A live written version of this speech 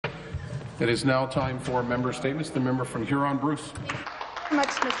It is now time for member statements. The member from Huron-Bruce. Thank you very much,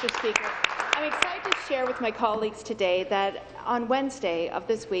 Mr. Speaker. I'm excited to share with my colleagues today that on Wednesday of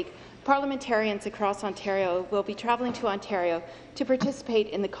this week, parliamentarians across Ontario will be travelling to Ontario to participate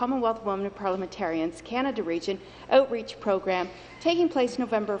in the Commonwealth Women Parliamentarians Canada Region Outreach Program taking place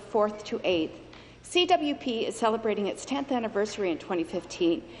November 4th to 8th. CWP is celebrating its 10th anniversary in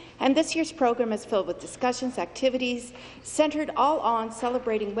 2015, and this year's program is filled with discussions, activities centred all on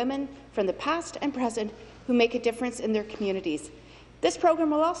celebrating women from the past and present who make a difference in their communities. This program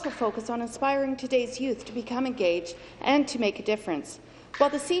will also focus on inspiring today's youth to become engaged and to make a difference.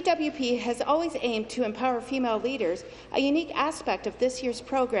 While the CWP has always aimed to empower female leaders, a unique aspect of this year's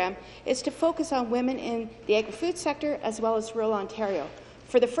program is to focus on women in the agri-food sector as well as rural Ontario.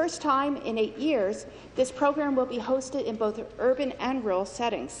 For the first time in 8 years, this program will be hosted in both urban and rural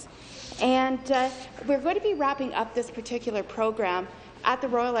settings. And we're going to be wrapping up this particular program at the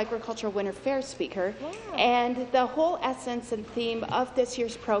Royal Agricultural Winter Fair, Speaker. Yeah. And the whole essence and theme of this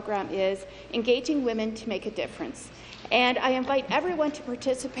year's program is engaging women to make a difference. And I invite everyone to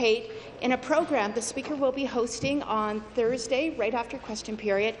participate in a program the Speaker will be hosting on Thursday, right after question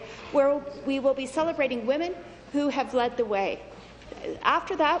period, where we will be celebrating women who have led the way.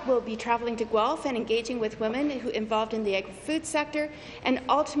 After that, we'll be travelling to Guelph and engaging with women who are involved in the agri-food sector, and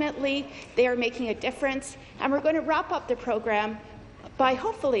ultimately they are making a difference. And we're going to wrap up the program by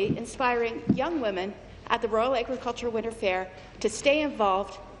hopefully inspiring young women at the Royal Agricultural Winter Fair to stay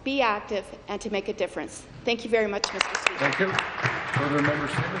involved, be active, and to make a difference. Thank you very much, Mr. Speaker. Thank you. Further member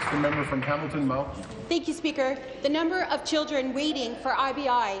statements. The member from Hamilton Mountain. Thank you, Speaker. The number of children waiting for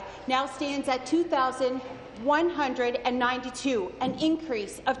IBI now stands at 2,192, an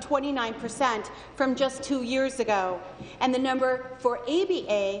increase of 29% from just 2 years ago. And the number for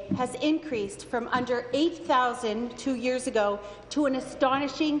ABA has increased from under 8,000 2 years ago to an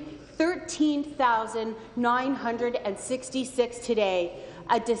astonishing 13,966 today,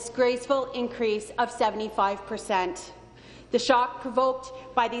 a disgraceful increase of 75%. The shock provoked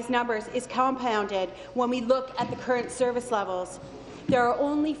by these numbers is compounded when we look at the current service levels. There are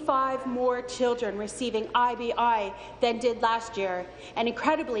only 5 more children receiving IBI than did last year, and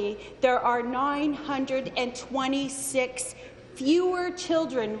incredibly, there are 926 fewer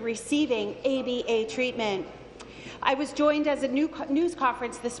children receiving ABA treatment. I was joined at a news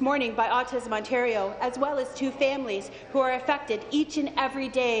conference this morning by Autism Ontario, as well as 2 families who are affected each and every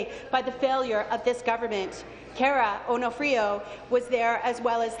day by the failure of this government. Cara Onofrio was there, as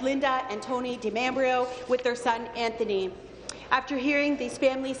well as Linda and Tony DiMambrio with their son Anthony. After hearing these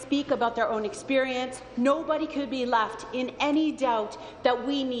families speak about their own experience, nobody could be left in any doubt that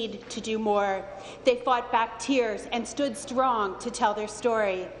we need to do more. They fought back tears and stood strong to tell their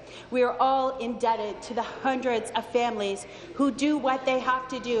story. We are all indebted to the hundreds of families who do what they have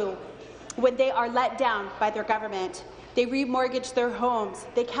to do when they are let down by their government. They remortgage their homes,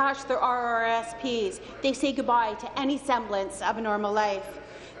 they cash their RRSPs, they say goodbye to any semblance of a normal life.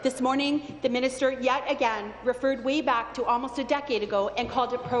 This morning, the minister yet again referred way back to almost a decade ago and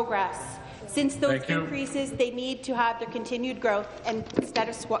called it progress. Since those increases, they need to have their continued growth instead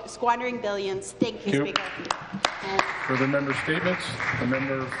of squandering billions. Thank you, Speaker. Further member statements. The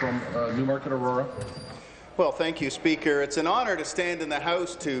member from Newmarket Aurora. Well, thank you, Speaker. It's an honour to stand in the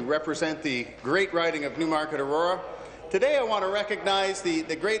House to represent the great riding of Newmarket Aurora. Today, I want to recognize the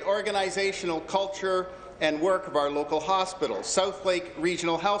great organizational culture and work of our local hospital, South Lake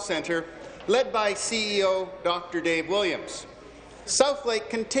Regional Health Centre, led by CEO Dr. Dave Williams. South Lake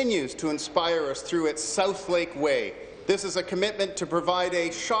continues to inspire us through its South Lake Way. This is a commitment to provide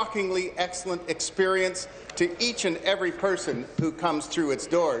a shockingly excellent experience to each and every person who comes through its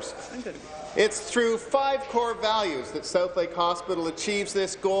doors. It's through 5 core values that South Lake Hospital achieves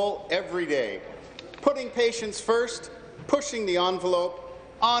this goal every day: putting patients first, pushing the envelope,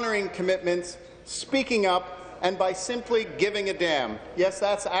 honouring commitments, speaking up, and by simply giving a damn. Yes,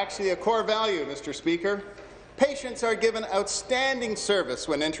 that's actually a core value, Mr. Speaker. Patients are given outstanding service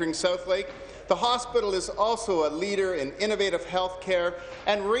when entering South Lake. The hospital is also a leader in innovative health care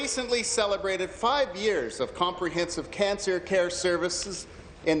and recently celebrated 5 years of comprehensive cancer care services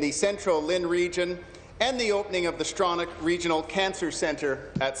in the Central Lynn region and the opening of the Stronach Regional Cancer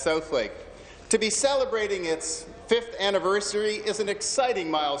Centre at South Lake. To be celebrating its 5th anniversary is an exciting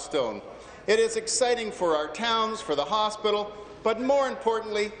milestone. It is exciting for our towns, for the hospital, but more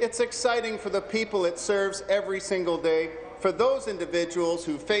importantly, it's exciting for the people it serves every single day, for those individuals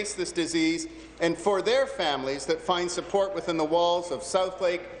who face this disease, and for their families that find support within the walls of South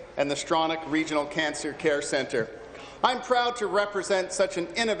Lake and the Stronach Regional Cancer Care Centre. I'm proud to represent such an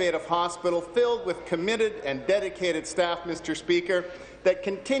innovative hospital filled with committed and dedicated staff, Mr. Speaker, that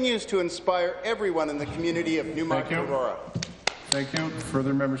continues to inspire everyone in the community of Newmarket Aurora. Thank you.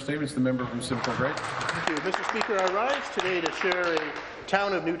 Further member statements. The member from Simcoe Grey. Thank you. Mr. Speaker, I rise today to share a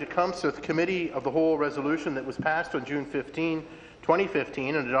Town of New Tecumseh Committee of the Whole resolution that was passed on June 15,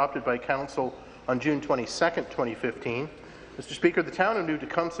 2015 and adopted by Council on June 22, 2015. Mr. Speaker, the Town of New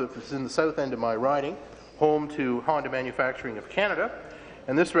Tecumseh is in the south end of my riding, home to Honda Manufacturing of Canada,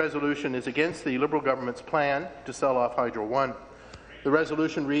 and this resolution is against the Liberal government's plan to sell off Hydro One. The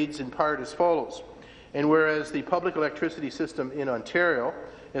resolution reads in part as follows: and whereas the public electricity system in Ontario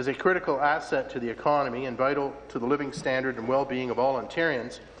is a critical asset to the economy and vital to the living standard and well-being of all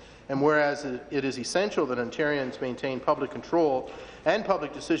Ontarians, and whereas it is essential that Ontarians maintain public control and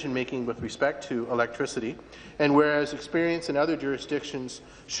public decision-making with respect to electricity, and whereas experience in other jurisdictions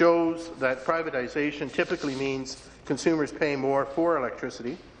shows that privatization typically means consumers pay more for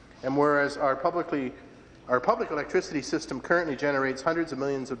electricity, and whereas our public electricity system currently generates hundreds of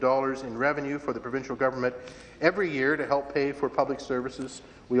millions of dollars in revenue for the provincial government every year to help pay for public services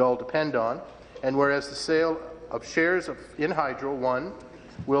we all depend on, and whereas the sale of shares in Hydro One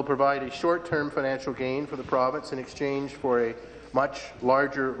will provide a short-term financial gain for the province in exchange for a much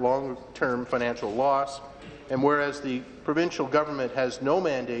larger long-term financial loss, and whereas the provincial government has no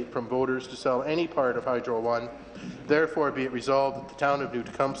mandate from voters to sell any part of Hydro One, therefore be it resolved that the Town of New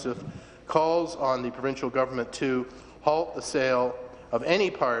Tecumseh calls on the provincial government to halt the sale of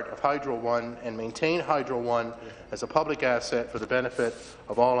any part of Hydro One and maintain Hydro One as a public asset for the benefit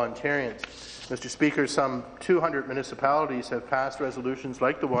of all Ontarians. Mr. Speaker, some 200 municipalities have passed resolutions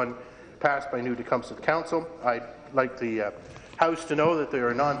like the one passed by New Tecumseh Council. I'd like the House to know that they are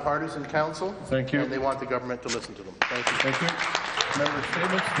a non-partisan council. Thank you. And they want the government to listen to them. Thank you. Thank you. Member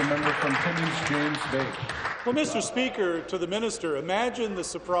statements. The member from Timmins, James Bay. Well, Mr. Speaker, to the minister, imagine the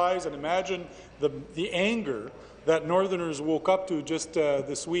surprise and imagine the anger that Northerners woke up to just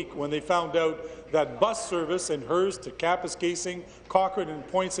this week when they found out that bus service in Hearst to Kapuskasing, Cochrane and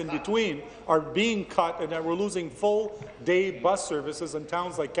points in between are being cut and that we're losing full-day bus services in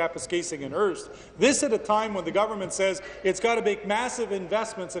towns like Kapuskasing and Hearst. This at a time when the government says it's got to make massive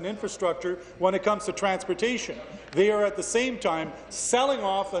investments in infrastructure when it comes to transportation. They are at the same time selling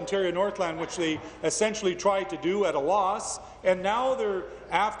off Ontario Northland, which they essentially tried to do at a loss, and now they're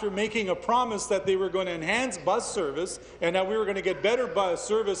after making a promise that they were going to enhance bus service and that we were going to get better bus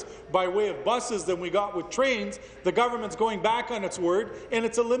service by way of buses than we got with trains. The government's going back on its word, and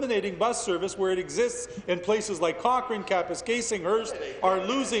it's eliminating bus service where it exists in places like Cochrane, Kapuskasing, Hearst are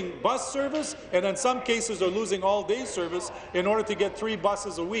losing bus service, and in some cases are losing all-day service in order to get 3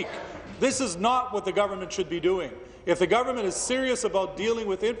 buses a week. This is not what the government should be doing. If the government is serious about dealing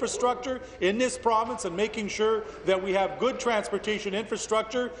with infrastructure in this province and making sure that we have good transportation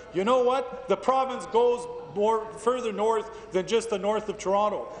infrastructure, you know what? The province goes further north than just the north of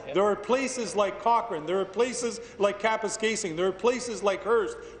Toronto. Yep. There are places like Cochrane, there are places like Kapuskasing, there are places like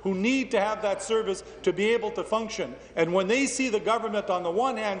Hearst who need to have that service to be able to function. And when they see the government on the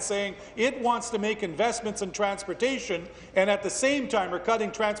one hand saying it wants to make investments in transportation and at the same time are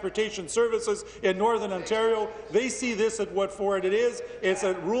cutting transportation services in Northern Ontario, they see this at what for it is. It's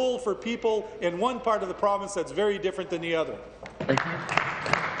a rule for people in one part of the province that's very different than the other. Thank you.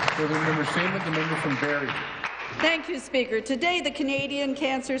 Further member statement, the member from Barrie. Thank you, Speaker. Today, the Canadian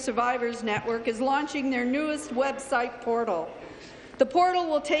Cancer Survivors Network is launching their newest website portal. The portal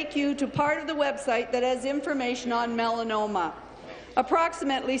will take you to part of the website that has information on melanoma.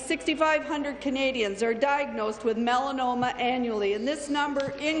 Approximately 6,500 Canadians are diagnosed with melanoma annually, and this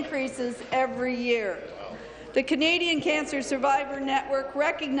number increases every year. The Canadian Cancer Survivor Network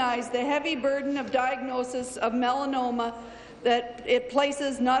recognized the heavy burden of diagnosis of melanoma that it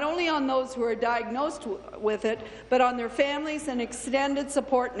places not only on those who are diagnosed with it, but on their families and extended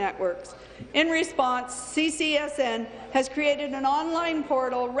support networks. In response, CCSN has created an online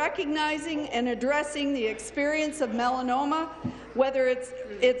portal recognizing and addressing the experience of melanoma, whether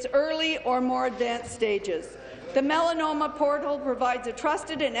it's early or more advanced stages. The Melanoma Portal provides a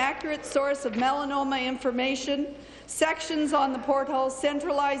trusted and accurate source of melanoma information. Sections on the portal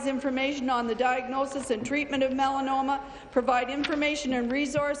centralize information on the diagnosis and treatment of melanoma, provide information and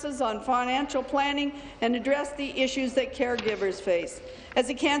resources on financial planning, and address the issues that caregivers face. As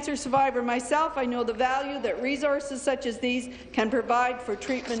a cancer survivor myself, I know the value that resources such as these can provide for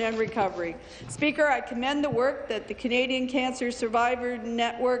treatment and recovery. Speaker, I commend the work that the Canadian Cancer Survivor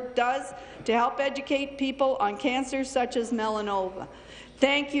Network does to help educate people on cancers such as melanoma.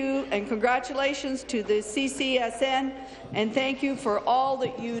 Thank you and congratulations to the CCSN, and thank you for all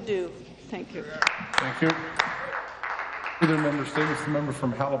that you do. Thank you. Thank you. Further member statements, the member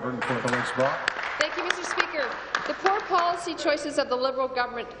from Haliburton, Fort Lakes Brock. Thank you, Mr. Speaker. The poor policy policy choices of the Liberal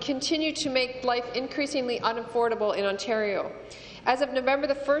government continue to make life increasingly unaffordable in Ontario. As of November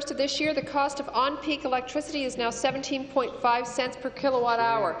the 1st of this year, the cost of on-peak electricity is now 17.5 cents per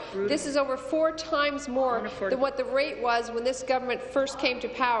kilowatt-hour. This is over 4 times more than what the rate was when this government first came to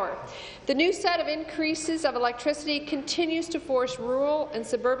power. The new set of increases of electricity continues to force rural and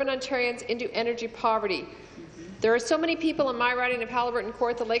suburban Ontarians into energy poverty. There are so many people in my riding of Haliburton,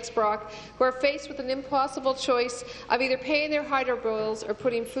 Kawartha Lakes Brock who are faced with an impossible choice of either paying their hydro bills or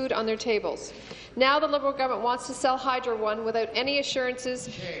putting food on their tables. Now the Liberal government wants to sell Hydro One without any assurances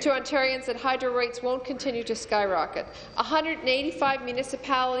to Ontarians that hydro rates won't continue to skyrocket. 185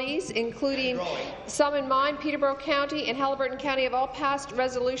 municipalities, including some in mine, Peterborough County and Haliburton County, have all passed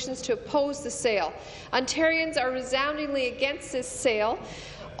resolutions to oppose the sale. Ontarians are resoundingly against this sale.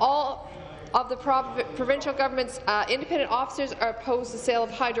 All of the provincial government's independent officers are opposed to the sale of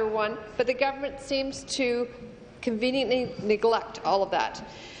Hydro One, but the government seems to conveniently neglect all of that.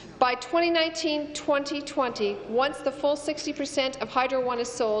 By 2019-2020, once the full 60% of Hydro One is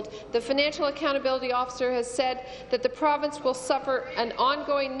sold, the Financial Accountability Officer has said that the province will suffer an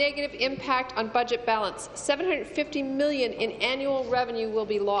ongoing negative impact on budget balance. $750 million in annual revenue will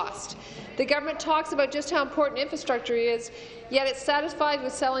be lost. The government talks about just how important infrastructure is, yet it's satisfied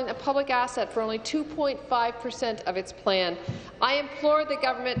with selling a public asset for only 2.5% of its plan. I implore the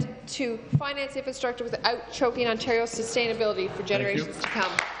government to finance infrastructure without choking Ontario's sustainability for generations to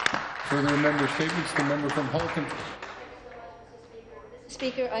come. Further member statements. The member from Halton.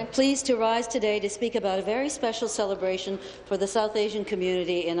 Speaker, I'm pleased to rise today to speak about a very special celebration for the South Asian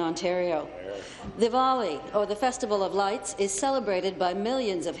community in Ontario. Diwali, or the Festival of Lights, is celebrated by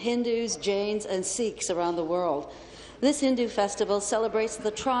millions of Hindus, Jains and Sikhs around the world. This Hindu festival celebrates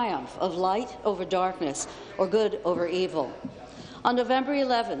the triumph of light over darkness, or good over evil. On November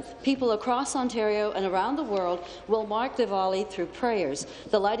 11th, people across Ontario and around the world will mark Diwali through prayers,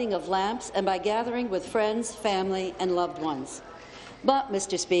 the lighting of lamps, and by gathering with friends, family and loved ones. But,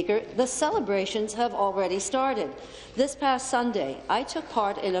 Mr. Speaker, the celebrations have already started. This past Sunday, I took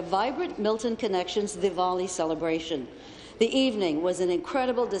part in a vibrant Milton Connections Diwali celebration. The evening was an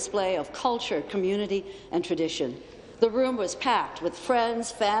incredible display of culture, community and tradition. The room was packed with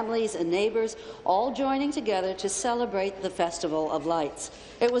friends, families and neighbours, all joining together to celebrate the Festival of Lights.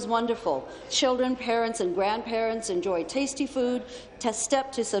 It was wonderful. Children, parents and grandparents enjoyed tasty food,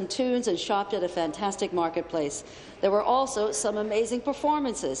 stepped to some tunes and shopped at a fantastic marketplace. There were also some amazing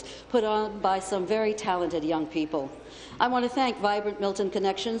performances put on by some very talented young people. I want to thank Vibrant Milton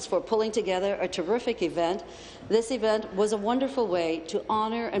Connections for pulling together a terrific event. This event was a wonderful way to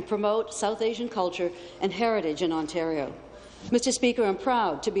honour and promote South Asian culture and heritage in Ontario. Mr. Speaker, I'm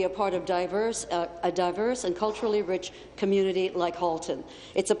proud to be a part of a diverse and culturally rich community like Halton.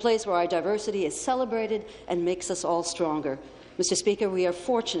 It's a place where our diversity is celebrated and makes us all stronger. Mr. Speaker, we are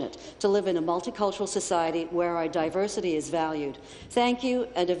fortunate to live in a multicultural society where our diversity is valued. Thank you,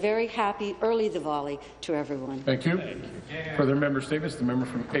 and a very happy early Diwali to everyone. Thank you. Further member statements. The member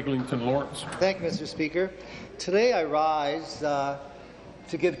from Eglinton Lawrence. Thank you, Mr. Speaker. Today I rise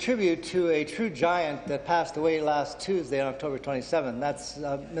to give tribute to a true giant that passed away last Tuesday on October 27. That's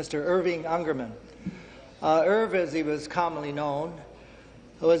Mr. Irving Ungerman. Irv, as he was commonly known,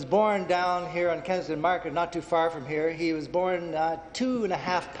 was born down here on Kensington Market, not too far from here. He was born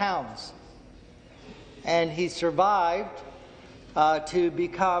 2.5 pounds. And he survived to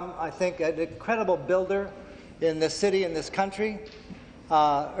become, I think, an incredible builder in this city, in this country.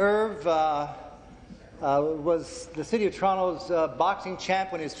 Irv was the City of Toronto's boxing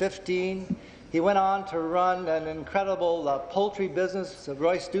champ when he was 15. He went on to run an incredible poultry business,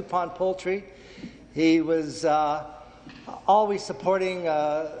 Royce DuPont Poultry. He was always supporting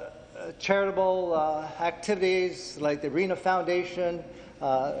charitable activities like the Arena Foundation,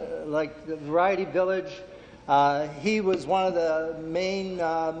 like the Variety Village. He was one of the main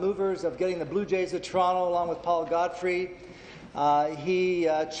movers of getting the Blue Jays of Toronto along with Paul Godfrey. He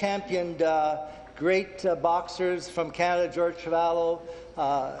championed great boxers from Canada, George Chavallo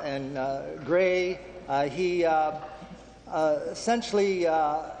and Gray. He essentially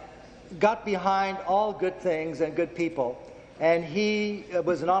got behind all good things and good people. And he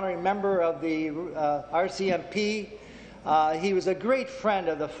was an honorary member of the RCMP. He was a great friend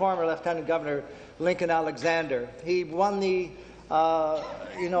of the former Lieutenant Governor Lincoln Alexander. He won the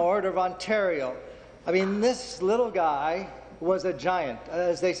Order of Ontario. I mean, this little guy was a giant.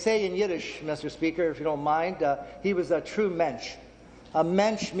 As they say in Yiddish, Mr. Speaker, if you don't mind, he was a true mensch. A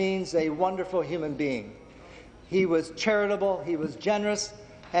mensch means a wonderful human being. He was charitable, he was generous,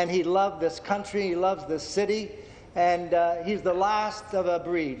 and he loved this country, he loves this city, and he's the last of a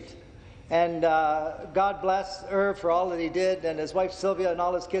breed. and God bless Irv for all that he did, and his wife Sylvia and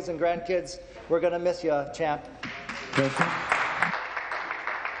all his kids and grandkids. We're going to miss you, champ. Thank you.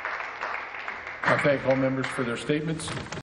 I thank all members for their statements.